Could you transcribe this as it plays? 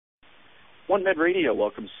OneMedRadio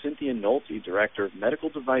welcomes Cynthia Nolte, Director of Medical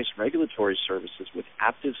Device Regulatory Services with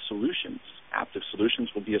Aptiv Solutions. Aptiv Solutions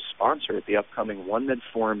will be a sponsor at the upcoming OneMed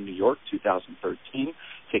Forum New York 2013,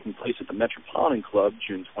 taking place at the Metropolitan Club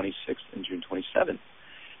June 26th and June 27th.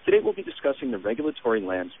 Today we'll be discussing the regulatory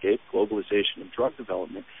landscape, globalization of drug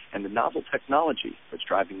development, and the novel technology that's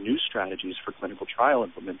driving new strategies for clinical trial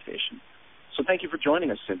implementation. So thank you for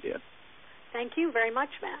joining us, Cynthia. Thank you very much,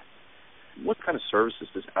 Matt. What kind of services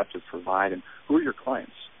does Aptiv provide, and who are your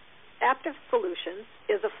clients? Aptiv Solutions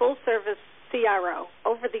is a full-service CRO.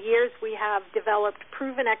 Over the years, we have developed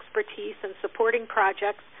proven expertise in supporting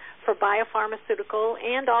projects for biopharmaceutical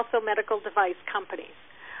and also medical device companies.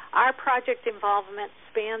 Our project involvement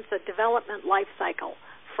spans the development life cycle,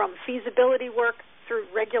 from feasibility work through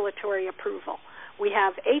regulatory approval. We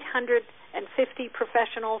have 850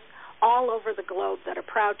 professionals all over the globe that are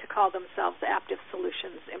proud to call themselves Aptiv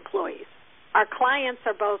Solutions employees. Our clients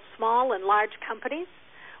are both small and large companies.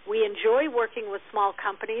 We enjoy working with small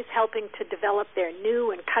companies, helping to develop their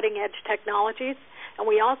new and cutting-edge technologies, and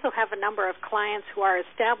we also have a number of clients who are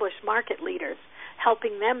established market leaders,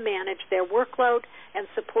 helping them manage their workload and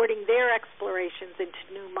supporting their explorations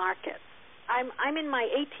into new markets. I'm in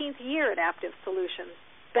my 18th year at Aptiv Solutions,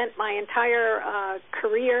 spent my entire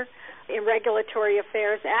career in regulatory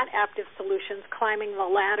affairs at Aptiv Solutions, climbing the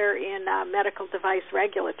ladder in medical device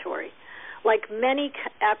regulatory. Like many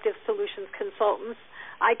Aptiv Solutions consultants,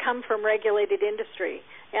 I come from regulated industry,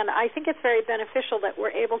 and I think it's very beneficial that we're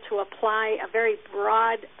able to apply a very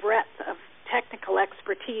broad breadth of technical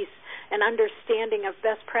expertise and understanding of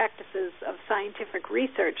best practices of scientific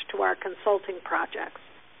research to our consulting projects.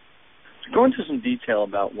 To go into some detail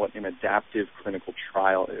about what an adaptive clinical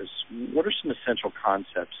trial is, what are some essential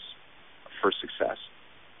concepts for success?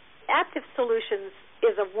 Aptiv Solutions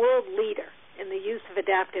is a world leader in the use of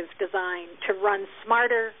adaptive design to run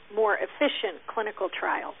smarter, more efficient clinical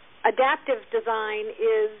trials. Adaptive design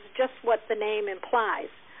is just what the name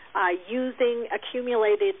implies, using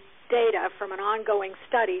accumulated data from an ongoing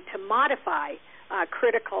study to modify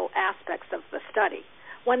critical aspects of the study.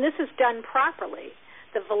 When this is done properly,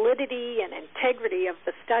 the validity and integrity of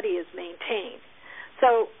the study is maintained.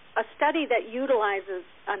 So a study that utilizes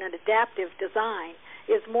an adaptive design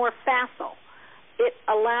is more facile. It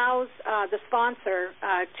allows the sponsor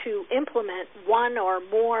to implement one or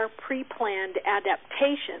more pre-planned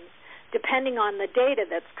adaptations depending on the data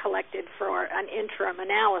that's collected for an interim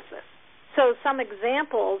analysis. So some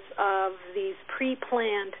examples of these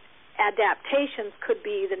pre-planned adaptations could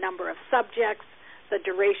be the number of subjects, the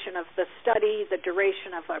duration of the study, the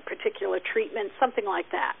duration of a particular treatment, something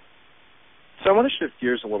like that. So I want to shift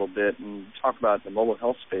gears a little bit and talk about the mobile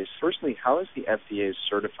health space. Firstly, how has the FDA's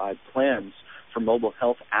certified plans for mobile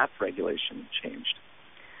health app regulation changed?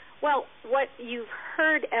 Well, what you've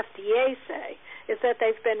heard FDA say is that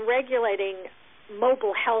they've been regulating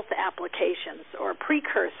mobile health applications or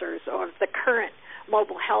precursors of the current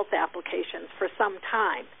mobile health applications for some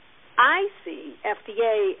time. I see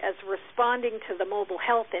FDA as responding to the mobile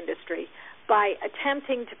health industry by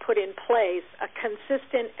attempting to put in place a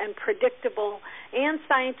consistent and predictable and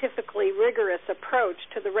scientifically rigorous approach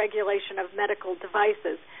to the regulation of medical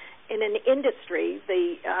devices in an industry,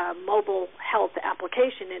 the mobile health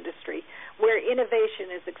application industry, where innovation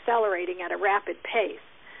is accelerating at a rapid pace.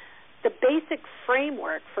 The basic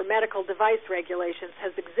framework for medical device regulations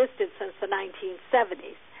has existed since the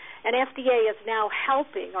 1970s, and FDA is now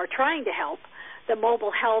helping or trying to help the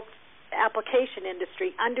mobile health application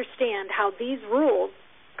industry understand how these rules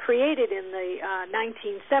created in the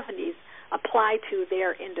 1970s apply to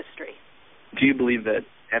their industry. Do you believe that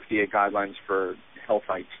FDA guidelines for health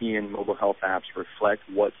IT and mobile health apps reflect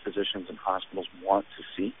what physicians and hospitals want to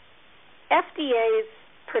see? FDA's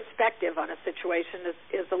perspective on a situation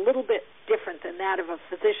is a little bit different than that of a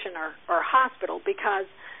physician or hospital, because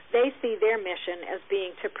they see their mission as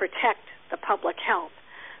being to protect the public health.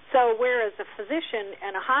 So whereas a physician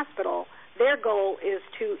and a hospital, their goal is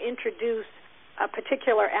to introduce a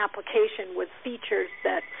particular application with features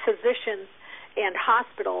that physicians and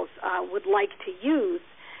hospitals would like to use,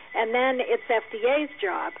 and then it's FDA's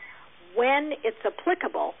job, when it's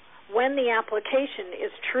applicable, when the application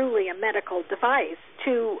is truly a medical device,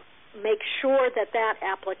 to make sure that that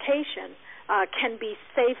application can be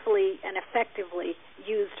safely and effectively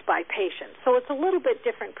used by patients. So it's a little bit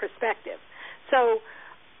different perspective. So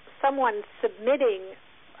someone submitting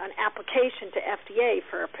an application to FDA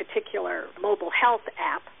for a particular mobile health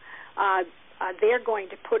app, they're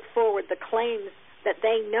going to put forward the claims that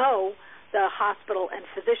they know the hospital and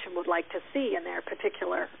physician would like to see in their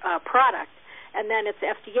particular product. And then it's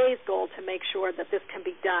FDA's goal to make sure that this can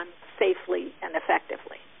be done safely and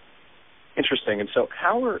effectively. Interesting. And so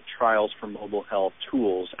how are trials for mobile health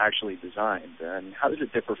tools actually designed, and how does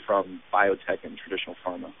it differ from biotech and traditional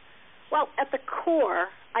pharma? Well, at the core,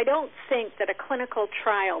 I don't think that a clinical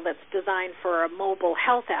trial that's designed for a mobile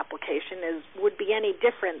health application would be any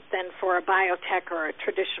different than for a biotech or a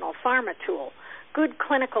traditional pharma tool. Good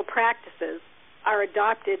clinical practices are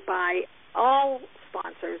adopted by all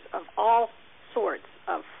sponsors of all sorts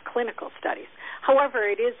of clinical studies. However,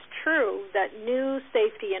 it is true that new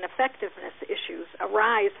safety and effectiveness issues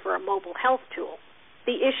arise for a mobile health tool.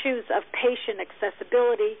 The issues of patient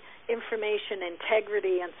accessibility, information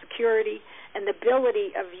integrity and security, and the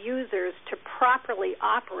ability of users to properly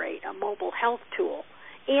operate a mobile health tool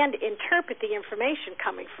and interpret the information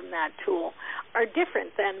coming from that tool are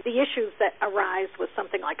different than the issues that arise with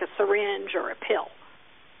something like a syringe or a pill.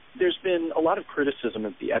 There's been a lot of criticism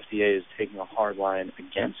that the FDA is taking a hard line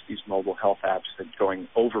against these mobile health apps and going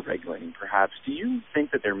over-regulating, perhaps. Do you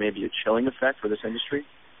think that there may be a chilling effect for this industry?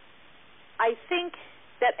 I think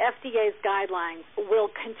that FDA's guidelines will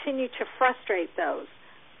continue to frustrate those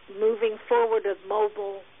moving forward with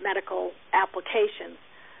mobile medical applications,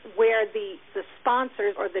 where the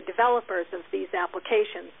sponsors or the developers of these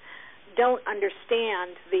applications don't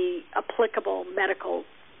understand the applicable medical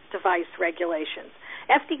device regulations.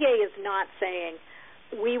 FDA is not saying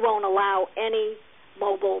we won't allow any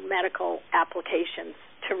mobile medical applications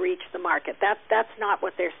to reach the market. That's not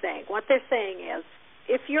what they're saying. What they're saying is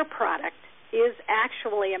if your product is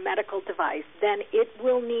actually a medical device, then it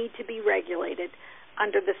will need to be regulated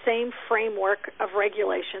under the same framework of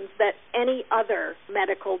regulations that any other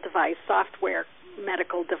medical device, software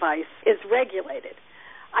medical device, is regulated.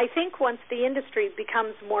 I think once the industry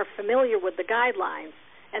becomes more familiar with the guidelines,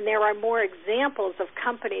 and there are more examples of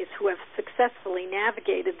companies who have successfully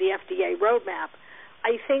navigated the FDA roadmap,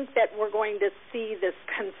 I think that we're going to see this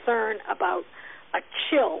concern about a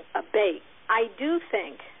chill abate. I do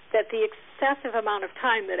think that the excessive amount of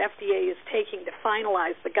time that FDA is taking to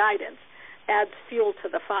finalize the guidance adds fuel to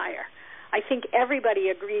the fire. I think everybody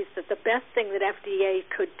agrees that the best thing that FDA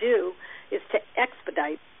could do is to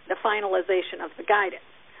expedite the finalization of the guidance.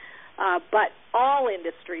 But all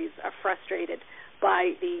industries are frustrated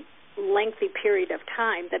by the lengthy period of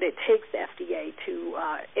time that it takes the FDA to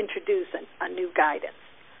introduce a new guidance.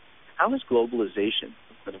 How has globalization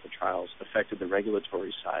of clinical trials affected the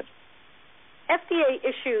regulatory side? FDA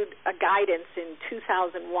issued a guidance in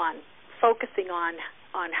 2001 focusing on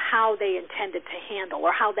how they intended to handle,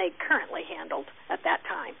 or how they currently handled at that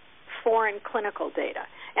time, foreign clinical data.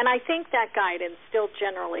 And I think that guidance still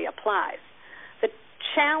generally applies. The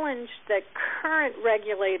challenge that current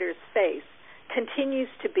regulators face continues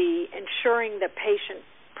to be ensuring that patient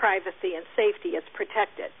privacy and safety is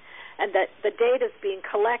protected, and that the data is being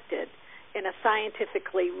collected in a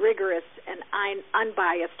scientifically rigorous and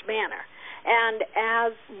unbiased manner. And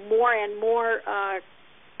as more and more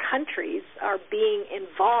countries are being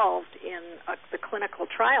involved in the clinical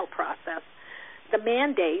trial process, the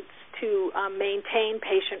mandates to maintain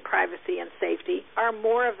patient privacy and safety are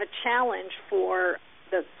more of a challenge for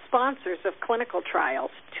the sponsors of clinical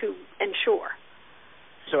trials to ensure.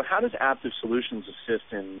 So how does Aptiv Solutions assist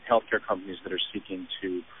in healthcare companies that are seeking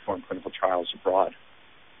to perform clinical trials abroad?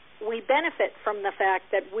 We benefit from the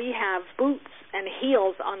fact that we have boots and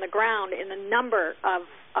heels on the ground in a number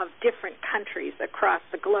of different countries across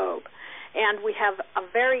the globe. And we have a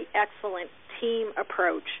very excellent team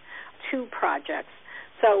approach to projects.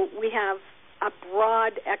 So we have a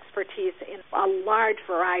broad expertise in a large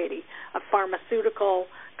variety of pharmaceutical,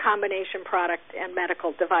 combination product, and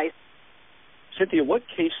medical devices. Cynthia, what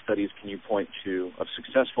case studies can you point to of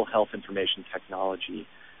successful health information technology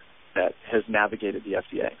that has navigated the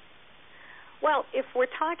FDA? Well, if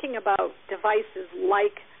we're talking about devices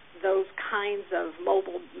like those kinds of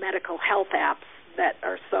mobile medical health apps that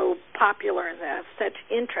are so popular and have such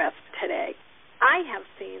interest today, I have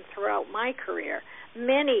seen throughout my career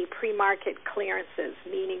many pre-market clearances,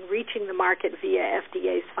 meaning reaching the market via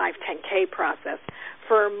FDA's 510K process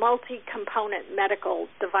for multi-component medical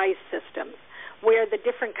device systems, where the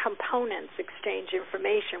different components exchange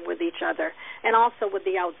information with each other and also with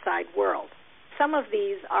the outside world. Some of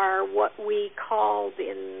these are what we called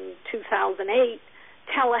in 2008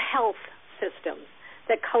 telehealth systems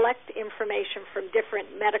that collect information from different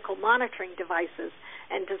medical monitoring devices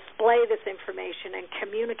and display this information and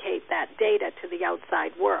communicate that data to the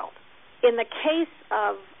outside world. In the case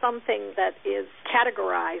of something that is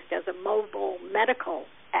categorized as a mobile medical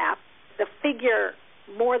app, the figure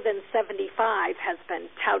more than 75 has been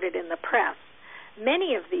touted in the press.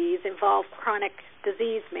 Many of these involve chronic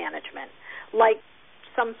disease management, like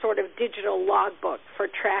some sort of digital logbook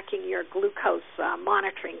for tracking your glucose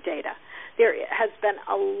monitoring data. There has been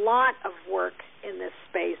a lot of work in this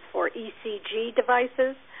space for ECG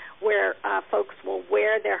devices where folks will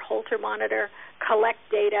wear their Holter monitor, collect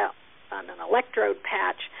data on an electrode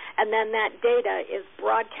patch, and then that data is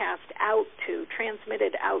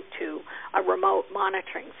transmitted out to a remote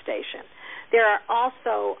monitoring station. There are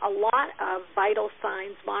also a lot of vital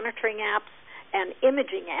signs monitoring apps and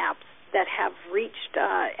imaging apps that have reached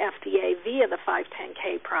FDA via the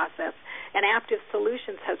 510K process, and Aptiv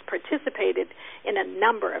Solutions has participated in a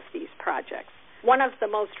number of these projects. One of the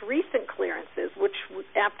most recent clearances, which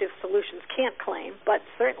Aptiv Solutions can't claim, but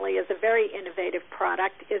certainly is a very innovative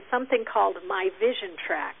product, is something called My Vision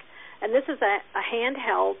Track. And this is a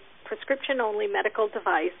handheld, prescription-only medical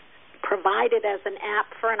device provided as an app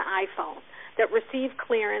for an iPhone that received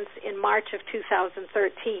clearance in March of 2013.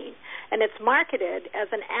 And it's marketed as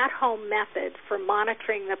an at-home method for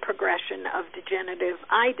monitoring the progression of degenerative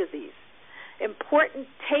eye disease. Important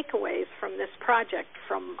takeaways from this project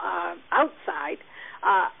from outside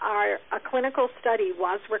are a clinical study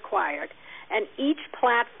was required, and each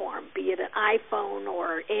platform, be it an iPhone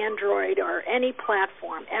or Android or any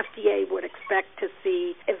platform, FDA would expect to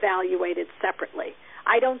see evaluated separately.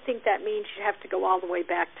 I don't think that means you have to go all the way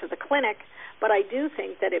back to the clinic, but I do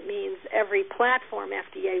think that it means every platform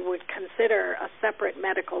FDA would consider a separate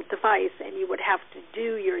medical device, and you would have to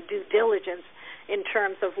do your due diligence in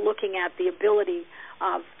terms of looking at the ability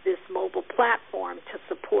of this mobile platform to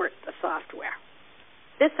support the software.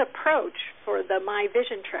 This approach for the My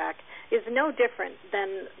Vision Track is no different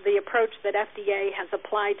than the approach that FDA has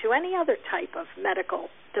applied to any other type of medical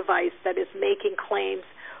device that is making claims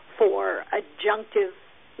for adjunctive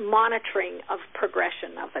monitoring of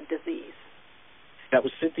progression of a disease. That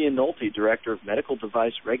was Cynthia Nolte, Director of Medical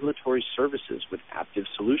Device Regulatory Services with Aptiv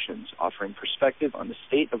Solutions, offering perspective on the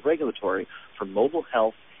state of regulatory for mobile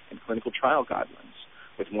health and clinical trial guidelines.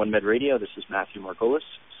 With OneMedRadio, this is Matthew Margolis,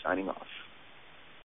 signing off.